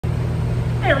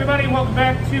Hey everybody, welcome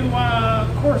back to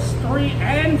course 3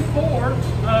 and 4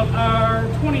 of our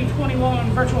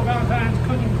 2021 virtual Valentine's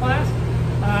cooking class.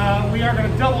 We are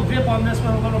going to double dip on this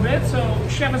one a little bit. So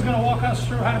Chef is going to walk us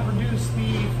through how to produce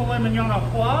the filet mignon au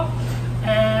poivre,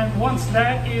 and once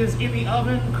that is in the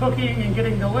oven cooking and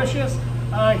getting delicious,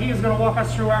 he is going to walk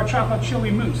us through our chocolate chili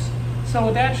mousse. So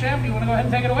with that, Chef, you want to go ahead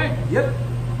and take it away? Yep.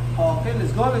 Okay,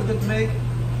 let's go. Let's go to make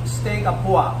steak au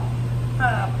poivre.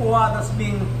 Poivre, that's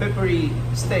being peppery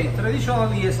steak.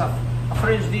 Traditionally, it's a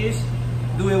French dish.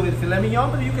 Do it with filet mignon,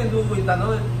 but you can do it with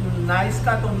another nice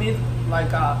cut of meat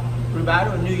like a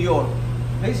ribeye in New York.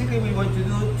 Basically, we're going to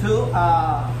do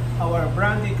our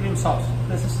brandy cream sauce.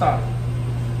 Let's start.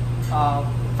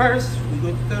 First, we're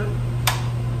going to turn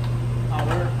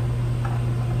our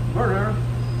burner,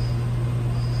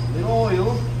 a little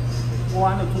oil,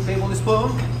 1 or 2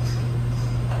 tablespoons,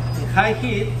 in high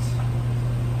heat.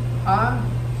 And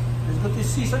let's go to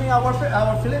seasoning our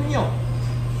filet mignon.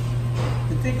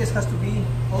 The trick has to be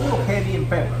a little heavy in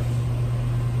pepper.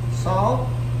 Salt,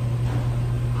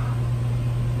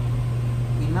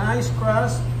 a nice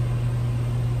crust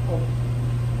of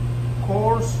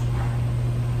coarse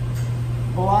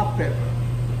black pepper.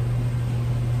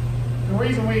 The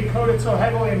reason we coat it so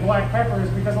heavily in black pepper is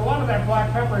because a lot of that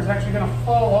black pepper is actually going to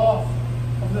fall off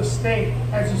of the steak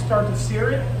as you start to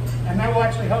sear it. And that will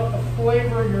actually help to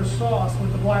flavor your sauce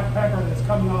with the black pepper that's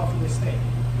coming off of the steak.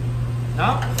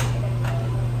 Now,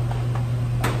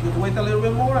 we'll wait a little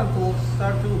bit more until it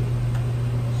starts to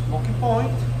smoky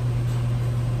point.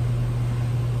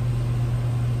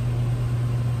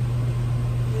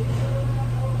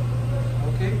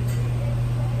 Okay.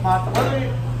 But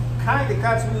other kind of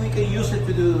cuts we can use it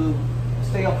to do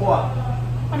steak au poivre.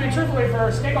 I mean, truthfully,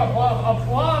 for steak au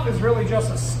poivre is really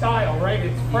just a style, right?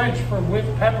 It's French for with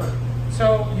pepper.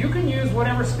 So you can use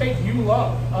whatever steak you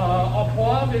love. Au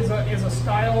poivre is a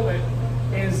style that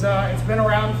is it's been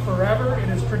around forever. It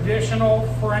is traditional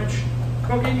French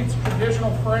cooking. It's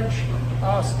traditional French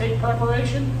steak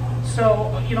preparation.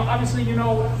 So obviously,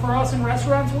 for us in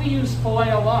restaurants, we use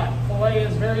filet a lot. Filet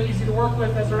is very easy to work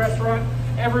with as a restaurant.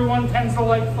 Everyone tends to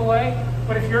like filet,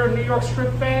 but if you're a New York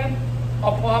strip fan,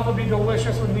 au poivre would be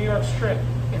delicious with New York strip.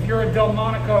 If you're a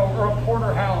Delmonico or a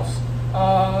porterhouse,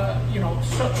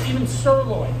 even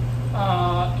sirloin,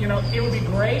 it would be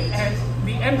great. And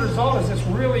the end result is this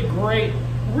really great,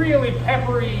 really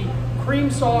peppery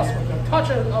cream sauce with a touch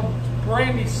of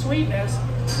brandy sweetness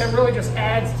that really just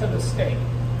adds to the steak.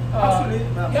 Absolutely.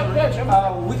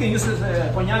 Yep, we can use this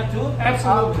cognac too.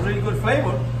 Absolutely. Really good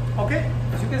flavor. Okay,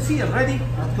 as you can see, it's ready.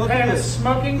 Let's go Pan to is this.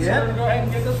 smoking, so we're going to go ahead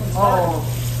and get this one started.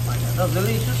 That's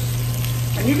delicious.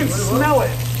 And you can smell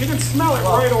it. You can smell it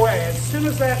right away. As soon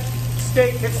as that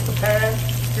steak hits the pan,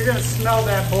 you're going to smell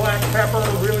that black pepper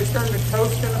really starting to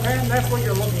toast in the pan. That's what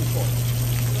you're looking for.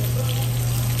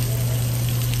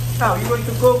 Now, you're going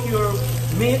to cook your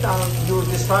meat on your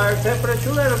desired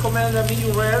temperature. I recommend a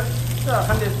medium rare,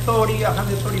 130,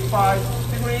 135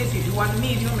 degrees. If you want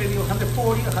medium, maybe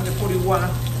 140, 141.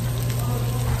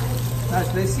 Nice,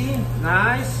 let's see.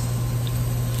 Nice.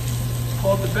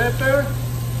 Hold the pepper.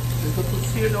 Let's go to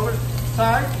sear the other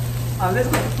side. And let's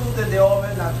go to put the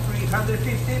oven at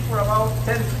 350 for about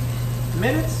 10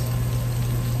 minutes.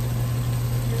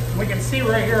 We can see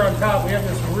right here on top, we have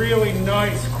this really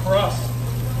nice crust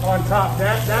on top.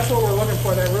 That's what we're looking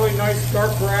for, that really nice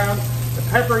dark brown. The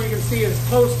pepper you can see is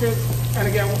toasted. And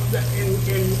again,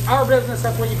 in our business,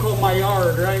 that's what you call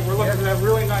maillard, right? We're looking for that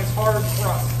really nice hard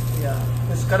crust. Yeah,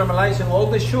 it's caramelizing all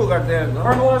the sugar there, no?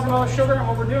 Caramelizing all the sugar, and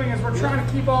what we're doing is we're trying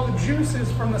to keep all the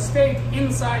juices from the steak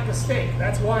inside the steak.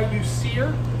 That's why you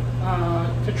sear,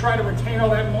 to try to retain all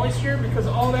that moisture, because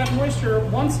all that moisture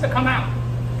wants to come out.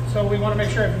 So we want to make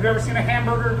sure, if you've ever seen a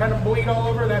hamburger kind of bleed all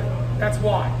over, that's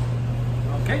why.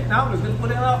 Okay, now we're going to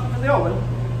put it out in the oven.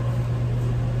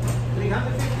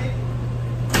 350.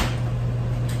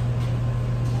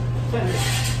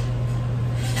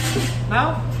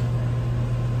 Now,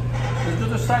 let's do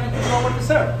the second to our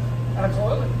dessert.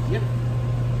 Absolutely. Yep.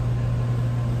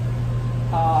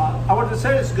 Our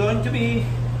dessert is going to be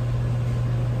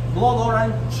blood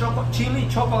orange chili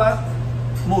chocolate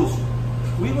mousse.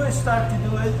 We're going to start to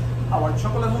do it, our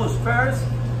chocolate mousse first.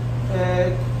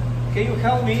 Can you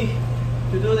help me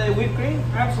to do the whipped cream?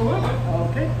 Absolutely.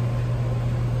 Okay.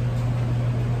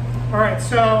 All right,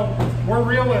 so we're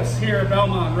realists here at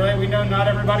Belmont, right? We know not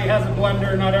everybody has a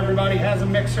blender, not everybody has a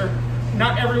mixer,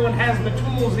 not everyone has the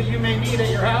tools that you may need at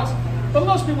your house, but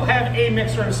most people have a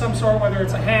mixer of some sort, whether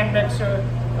it's a hand mixer,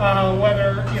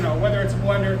 whether it's a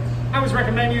blender. I always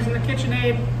recommend using the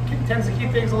KitchenAid. It tends to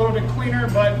keep things a little bit cleaner,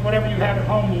 but whatever you have at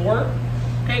home will work.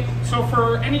 Okay, so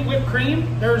for any whipped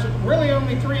cream, there's really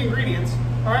only 3 ingredients.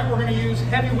 All right, we're going to use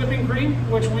heavy whipping cream,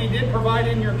 which we did provide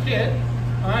in your kit.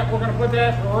 All right, we're going to put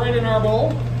that right in our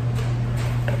bowl.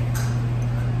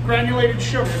 Granulated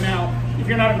sugar. Now, if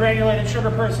you're not a granulated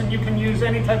sugar person, you can use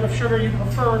any type of sugar you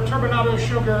prefer. Turbinado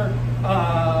sugar,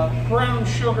 brown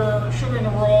sugar, sugar in the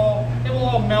raw. It will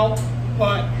all melt,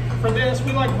 but for this,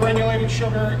 we like granulated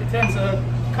sugar. It tends to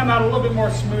come out a little bit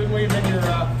more smoothly than your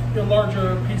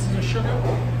larger pieces of sugar.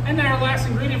 And then our last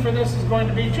ingredient for this is going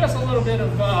to be just a little bit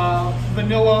of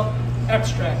vanilla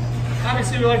extract.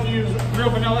 Obviously, we like to use real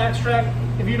vanilla extract.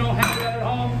 If you don't have that at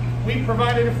home, we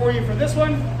provided it for you for this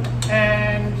one,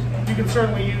 and you can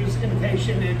certainly use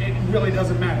imitation. It really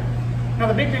doesn't matter. Now,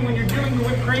 the big thing when you're doing the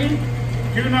whipped cream,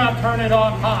 do not turn it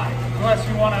on high unless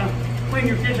you want to clean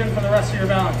your kitchen for the rest of your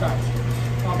Valentine's.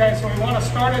 Okay, so we want to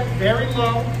start it very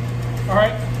low. All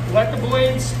right, let the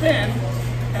blade spin,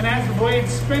 and as the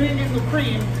blade's spinning in the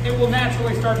cream, it will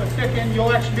naturally start to thicken.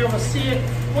 You'll actually be able to see it.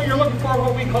 What you're looking for,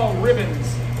 what we call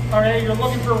ribbons. All right, you're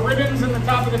looking for ribbons in the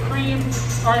top of the cream.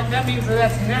 All right, that means that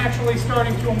that's naturally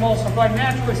starting to emulsify,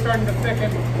 naturally starting to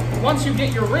thicken. Once you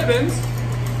get your ribbons,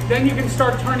 then you can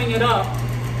start turning it up.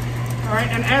 All right,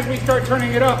 and as we start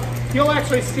turning it up, you'll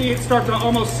actually see it start to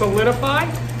almost solidify.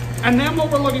 And then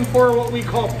what we're looking for are what we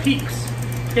call peaks.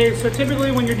 Okay, so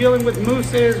typically when you're dealing with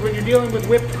mousses, when you're dealing with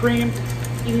whipped cream,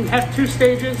 you can have 2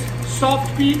 stages.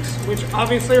 Soft peaks, which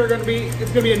obviously are going to be, it's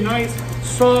going to be a nice,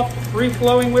 soft,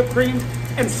 free-flowing whipped cream,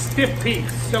 and stiff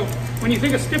peaks. So when you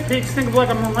think of stiff peaks, think of like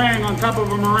a meringue on top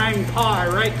of a meringue pie,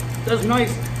 right? Those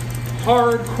nice,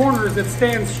 hard corners that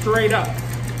stand straight up.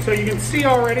 So you can see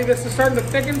already this is starting to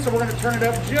thicken, so we're going to turn it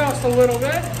up just a little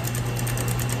bit.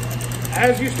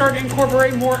 As you start to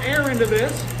incorporate more air into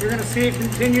this, you're going to see it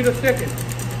continue to thicken.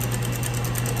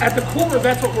 At the core,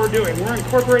 that's what we're doing. We're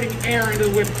incorporating air into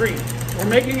the whipped cream. We're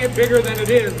making it bigger than it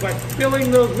is by filling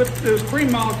those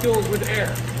cream molecules with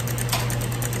air.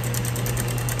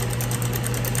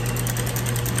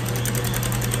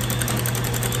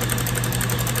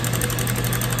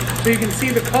 So you can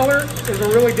see the color is a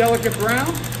really delicate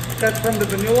brown. That's from the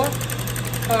vanilla.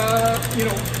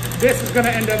 This is going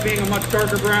to end up being a much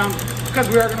darker brown because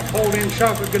we are going to fold in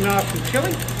chocolate ganache and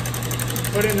chili.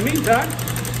 But in the meantime,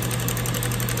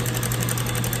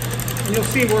 and you'll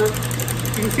see you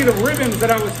can see the ribbons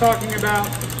that I was talking about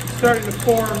starting to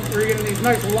form. We're getting these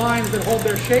nice lines that hold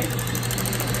their shape.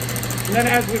 And then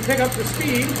as we pick up the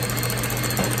speed,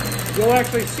 you'll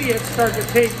actually see it start to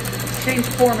change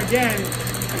form again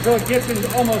until it gets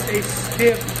into almost a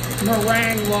stiff,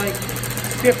 meringue-like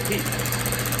stiff peak.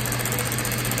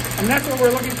 And that's what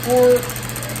we're looking for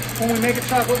when we make a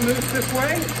chocolate mousse this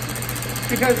way,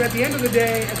 because at the end of the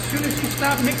day, as soon as you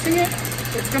stop mixing it,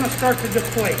 it's going to start to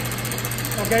deflate.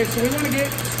 Okay, so we want to get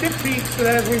stiff peaks so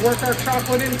that as we work our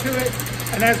chocolate into it,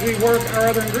 and as we work our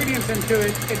other ingredients into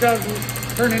it, it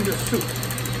doesn't turn into soup.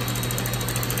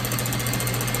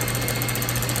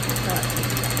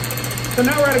 So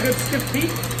now we're at a good stiff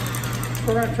peak.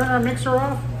 We're going to turn our mixer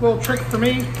off. A little trick for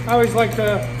me, I always like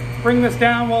to bring this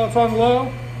down while it's on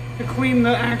low to clean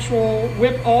the actual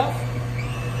whip off.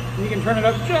 And you can turn it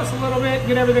up just a little bit,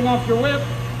 get everything off your whip.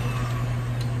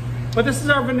 But this is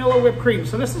our vanilla whipped cream.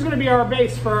 So this is going to be our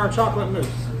base for our chocolate mousse.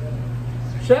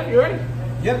 Chef, you ready?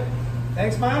 Yep.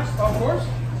 Thanks, Max. Of course.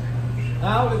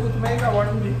 Now we're going to make our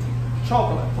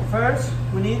chocolate. First,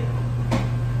 we need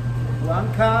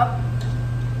 1 cup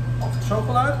of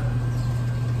chocolate.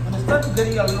 When it starts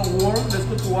getting a little warm, let's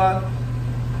go to add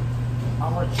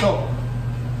our chocolate.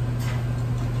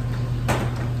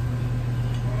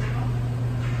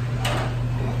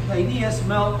 The idea is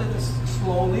melt it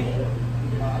slowly.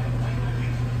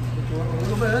 A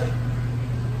little bit.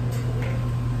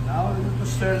 Now we're going to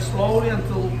stir slowly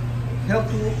until it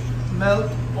helps to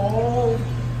melt all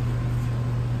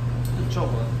the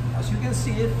chocolate. As you can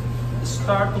see, it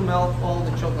start to melt all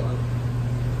the chocolate.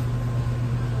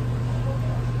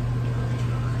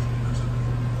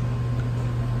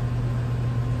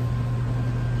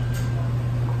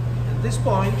 At this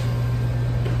point,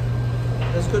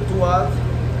 let's go to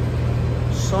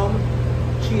add some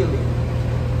chili.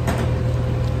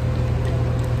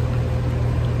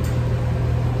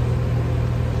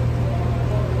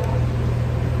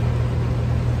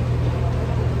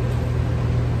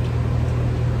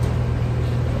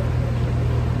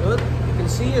 Good. You can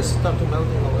see it's start to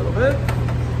melting a little bit.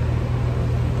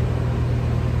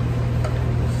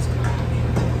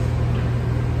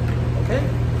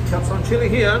 Okay, got some chili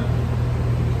here.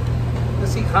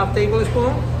 Let's see, half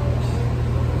tablespoon.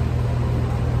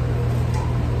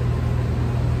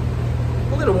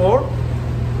 A little more,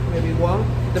 maybe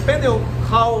 1, depending on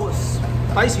how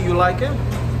spicy you like it.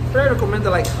 I recommend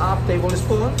like half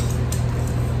tablespoon.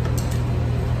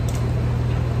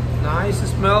 Nice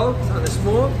smell and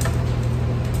smooth.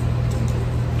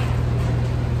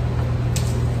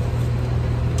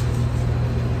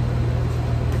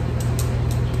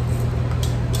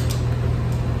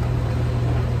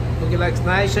 Looking like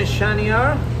nice and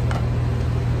shinier.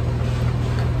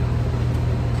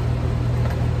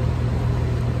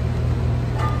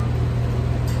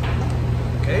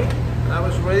 Okay, I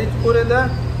was ready to put in the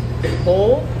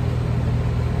bowl.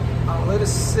 I'll let it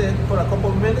sit for a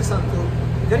couple of minutes until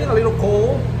getting a little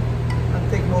cold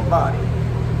and take more body.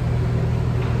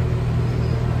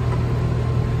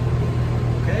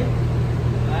 Okay,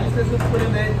 nice. Let's just put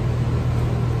in the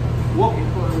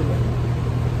walking for a little bit.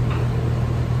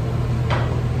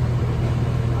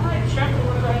 All right, chef, we're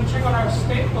going to go ahead and check on our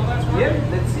steak while that's working.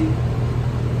 Yeah, let's see.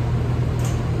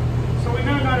 So we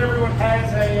know not everyone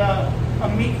has a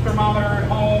meat thermometer at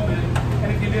home,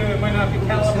 and if you do, it might not be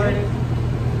calibrated.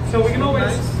 So we can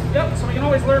always, so we can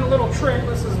always learn a little trick.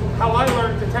 This is how I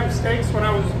learned to temp steaks when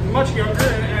I was much younger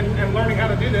and learning how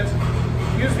to do this.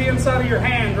 Use the inside of your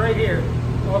hand right here.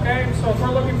 Okay, so if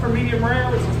we're looking for medium rare,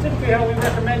 which is typically how we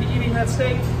recommend eating that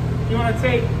steak, you want to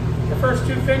take the first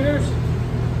 2 fingers,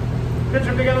 pinch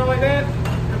them together like that,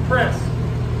 and press.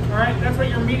 All right, that's what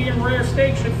your medium rare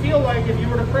steak should feel like if you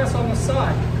were to press on the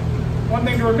side. One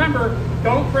thing to remember,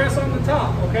 don't press on the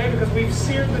top, okay? Because we've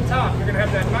seared the top. You're gonna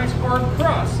have that nice hard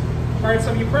crust. All right,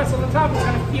 so if you press on the top, it's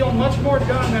gonna feel much more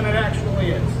done than it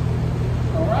actually is.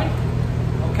 All right?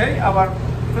 Okay, our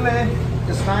fillet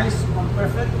is nice and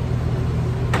perfect.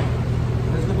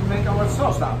 Let's go to make our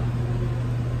sauce now.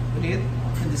 We need,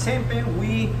 in the same pan,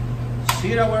 we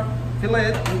sear our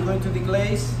fillet. We're going to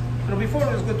deglaze. But before,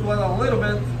 let's go to add a little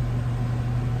bit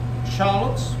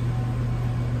shallots,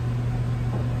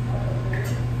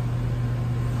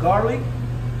 garlic,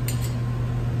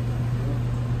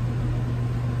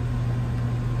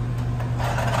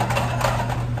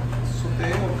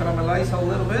 saute or caramelize a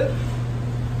little bit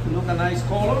to look a nice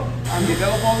color and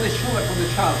develop all the sugar from the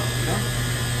shallots, you know?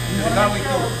 And the garlic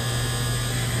too.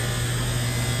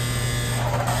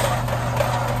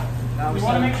 You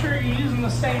want to make sure you're using the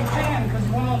same pan because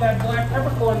you want all that black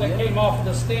peppercorn that came off of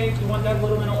the steak. You want that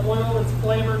little bit of oil that's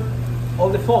flavored. All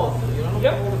the fun, you know?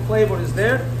 Yep. All the flavor is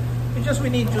there. We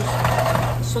need to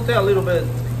saute a little bit,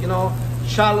 you know.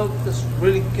 Shallot is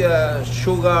really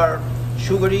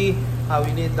sugary.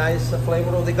 We need nice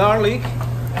flavor of the garlic.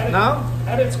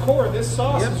 At its core, this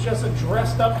sauce is just a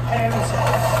dressed up pan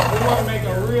sauce. We want to make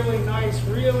a really nice,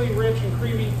 really rich and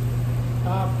creamy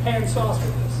pan sauce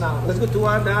with this. Now, let's go to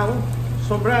add now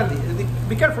some brandy.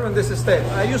 Be careful in this step.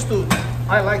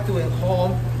 I like to at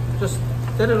home, just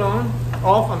turn it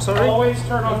off, I'm sorry. Always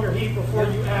turn off your heat before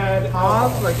you add.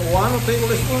 Like 1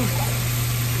 tablespoon.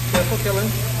 Careful, Kellen.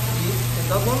 In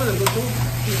that moment, let's go to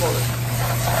equal.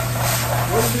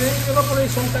 What you doing? You're not putting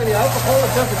some kind of alcohol,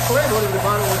 just the flavor in the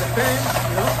bottom of the pan,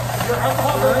 you know? If your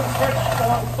alcohol doesn't catch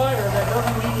on fire, that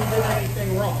doesn't mean you did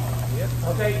anything wrong.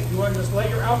 Okay, you want to just let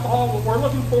your alcohol, what we're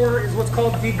looking for is what's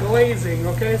called deglazing,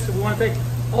 okay? So we want to take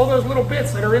all those little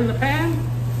bits that are in the pan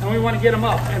and we want to get them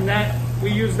up, and that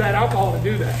we use that alcohol to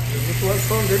do that. This was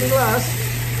from demi-glace.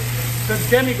 The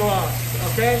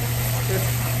demi-glace, okay?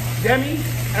 It's demi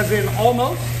as in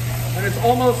almost, and it's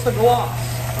almost a gloss,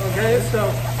 okay? So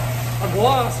a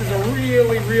gloss is a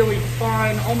really, really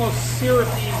fine, almost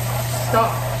syrupy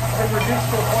stuff. It's reduced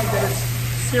to a point that it's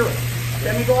syrup.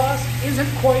 Demi-glace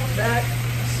isn't quite that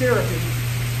syrupy,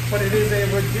 but it is a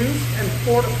reduced and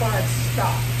fortified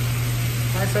stock.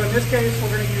 All right, so in this case, we're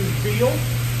going to use veal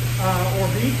or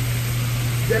beef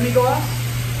demi-glace.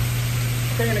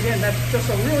 Okay, and again, that's just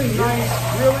a really nice,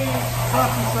 really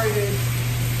concentrated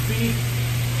beef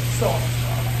sauce.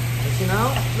 You see now,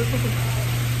 let's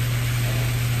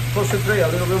concentrate a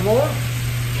little bit more.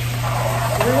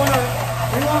 So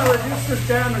we want to reduce this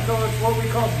down until it's what we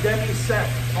call demi-sec,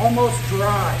 almost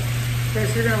dry. Okay,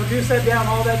 so you're going to reduce that down.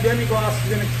 All that demi-glace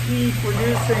is going to keep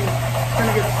reducing. It's going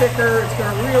to get thicker. It's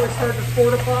going to really start to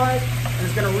fortify, and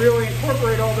it's going to really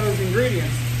incorporate all those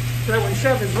ingredients. So that when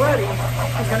chef is ready,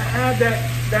 he's going to add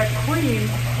that cream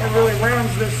that really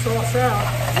rounds this sauce out.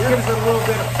 It gives it a little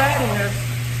bit of fattiness.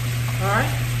 All right.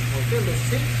 Okay,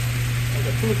 let's see.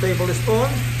 Like 2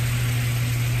 tablespoons.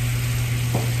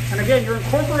 And again, you're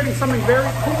incorporating something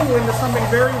very cool into something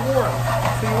very warm.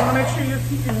 So you want to make sure you're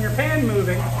keeping your pan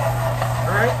moving,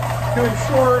 all right, to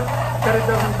ensure that it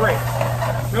doesn't break.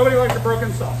 Nobody likes a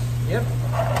broken sauce. Yep.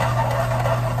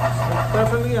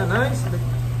 Perfectly and nice.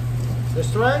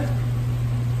 Let's try.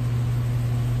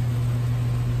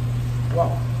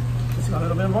 Wow. Let's see a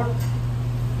little bit more.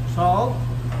 Salt.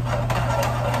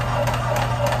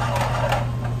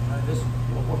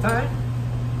 time.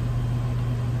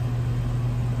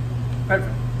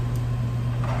 Perfect.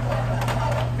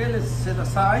 Okay, let's set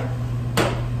aside.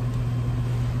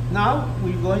 Now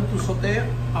we're going to saute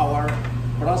our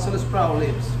Brussels sprout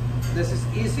leaves. This is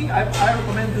easy. I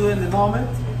recommend doing the moment.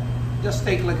 Just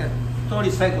take like a 30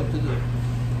 seconds to do it.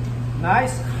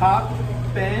 Nice hot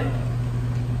pan.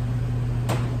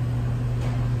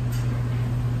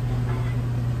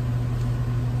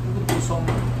 We can put some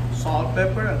salt,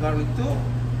 pepper, and garlic too.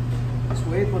 Let's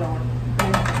wait for our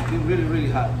pan to be really, really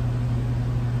hot.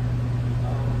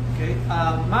 Okay,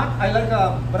 Matt, I like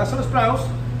Brussels sprouts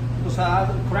because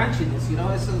crunchiness, you know,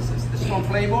 it's a strong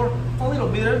flavor, a little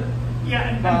bitter. Yeah,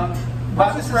 and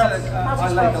Brussels sprouts,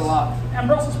 I like a lot. And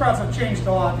Brussels sprouts have changed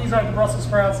a lot. These aren't the Brussels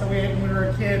sprouts that we ate when we were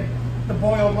a kid, the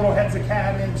boiled little heads of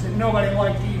cabbage that nobody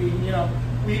liked eating. You know,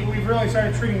 we've really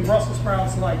started treating Brussels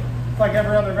sprouts like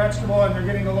every other vegetable, and they're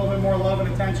getting a little bit more love and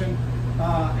attention.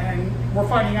 And we're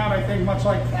finding out, I think, much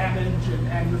like cabbage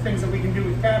and the things that we can do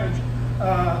with cabbage,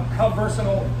 how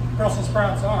versatile Brussels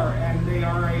sprouts are, and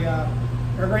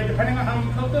they're great. Depending on how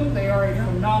you cook them, they are a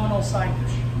phenomenal side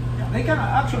dish. They can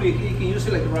actually, you can use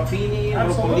it like rapini,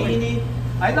 broccolini.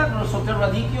 I like rosotel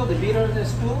radicchio, the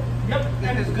bitterness too. Yep,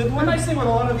 and it's good one. one. The nice thing with a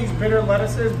lot of these bitter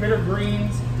lettuces, bitter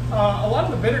greens, a lot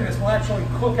of the bitterness will actually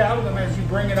cook out of them as you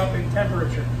bring it up in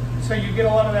temperature. So you get a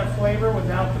lot of that flavor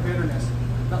without the bitterness.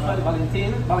 That's why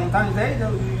Valentine's Day,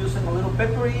 they're using a little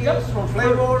peppery, strong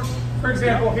flavors. For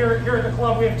example, here at the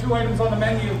club, we have 2 items on the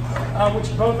menu,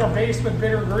 which both are based with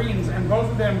bitter greens, and both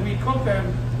of them, we cook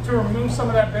them to remove some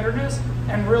of that bitterness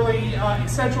and really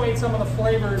accentuate some of the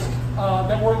flavors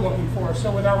that we're looking for.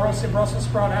 So with our roasted Brussels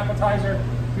sprout appetizer,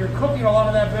 you're cooking a lot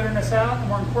of that bitterness out, and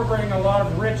we're incorporating a lot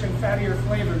of rich and fattier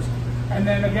flavors. And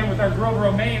then again, with our grilled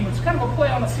romaine, which is kind of a play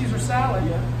on a Caesar salad.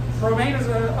 Romaine is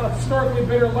a historically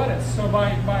bitter lettuce, so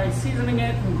by seasoning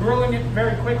it and grilling it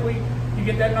very quickly, you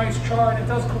get that nice char, and it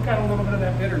does cook out a little bit of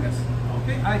that bitterness.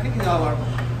 Okay, I think our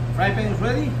fry pan is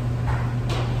ready.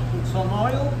 Put some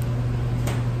oil.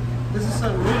 This is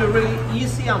a really, really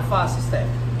easy and fast step.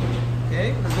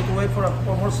 Okay, let's go to wait for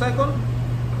 1 more second.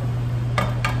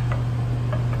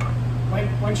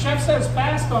 When chef says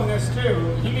fast on this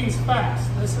too, he means fast.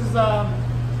 This is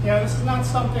this is not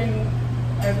something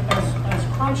as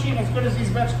crunchy and as good as these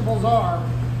vegetables are.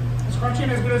 As crunchy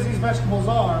and as good as these vegetables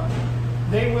are,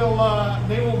 they will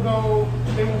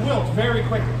wilt very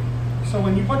quickly. So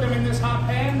when you put them in this hot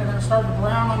pan, they're going to start to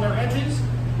brown on their edges.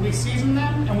 We season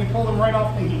them and we pull them right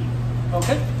off the heat.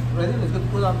 Okay, ready? Let's go to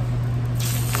put on.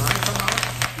 Nice amount.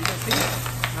 You can see.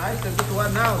 Nice. Let's go to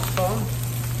add now some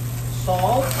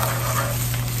salt.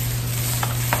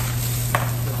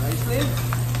 Nicely.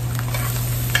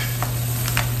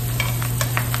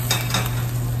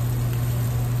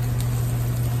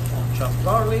 Some chopped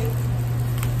garlic.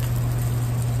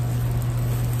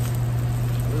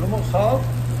 A little more salt.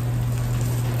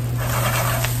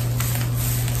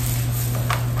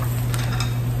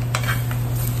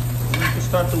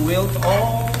 Start to wilt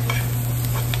all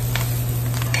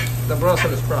the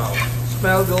Brussels sprout.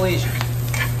 Smell delicious.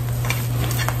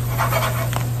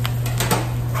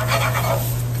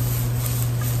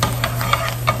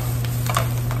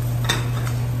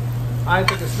 I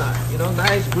think it's nice. You know,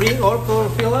 nice green or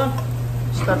chlorophyll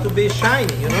start to be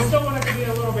shiny. You know. You still want it to be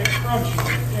a little bit crunchy.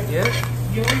 If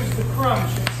you lose the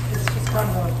crunch, it's just kind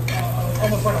of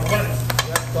almost like a lettuce.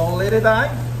 Yeah, don't let it die.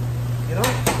 You know.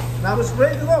 Now it's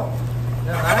ready to go.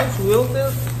 Nice,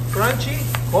 wilted, crunchy,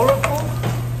 colorful.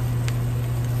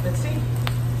 Let's see.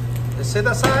 Let's set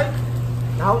aside.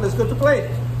 Now let's go to plate.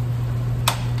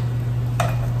 Go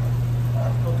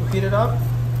to heat it up.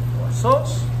 Our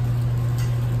sauce.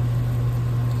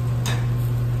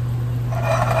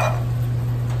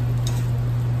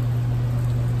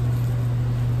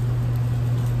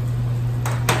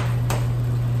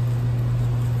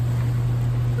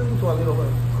 Into a little bit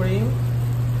of cream,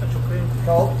 ketchup cream,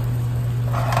 salt.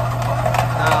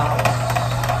 Now,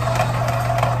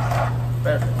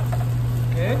 perfect.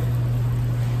 Okay.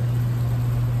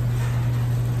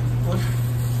 Put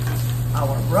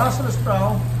our Brussels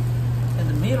sprout in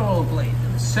the middle of the plate,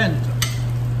 in the center.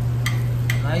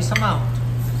 Nice amount.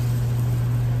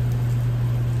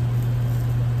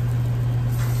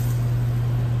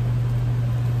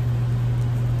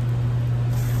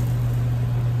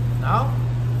 Now,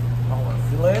 our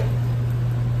fillet.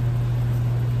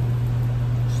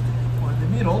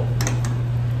 Middle.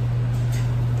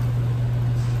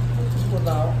 Let's put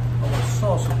our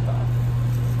sauce on top.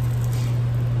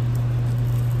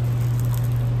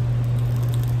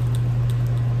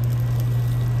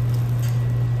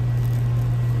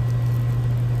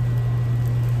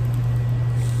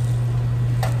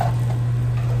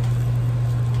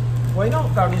 Why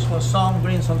not? Garnish with some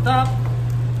greens on top.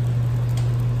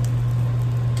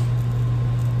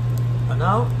 And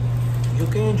now you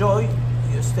can enjoy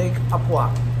your steak à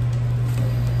poivre.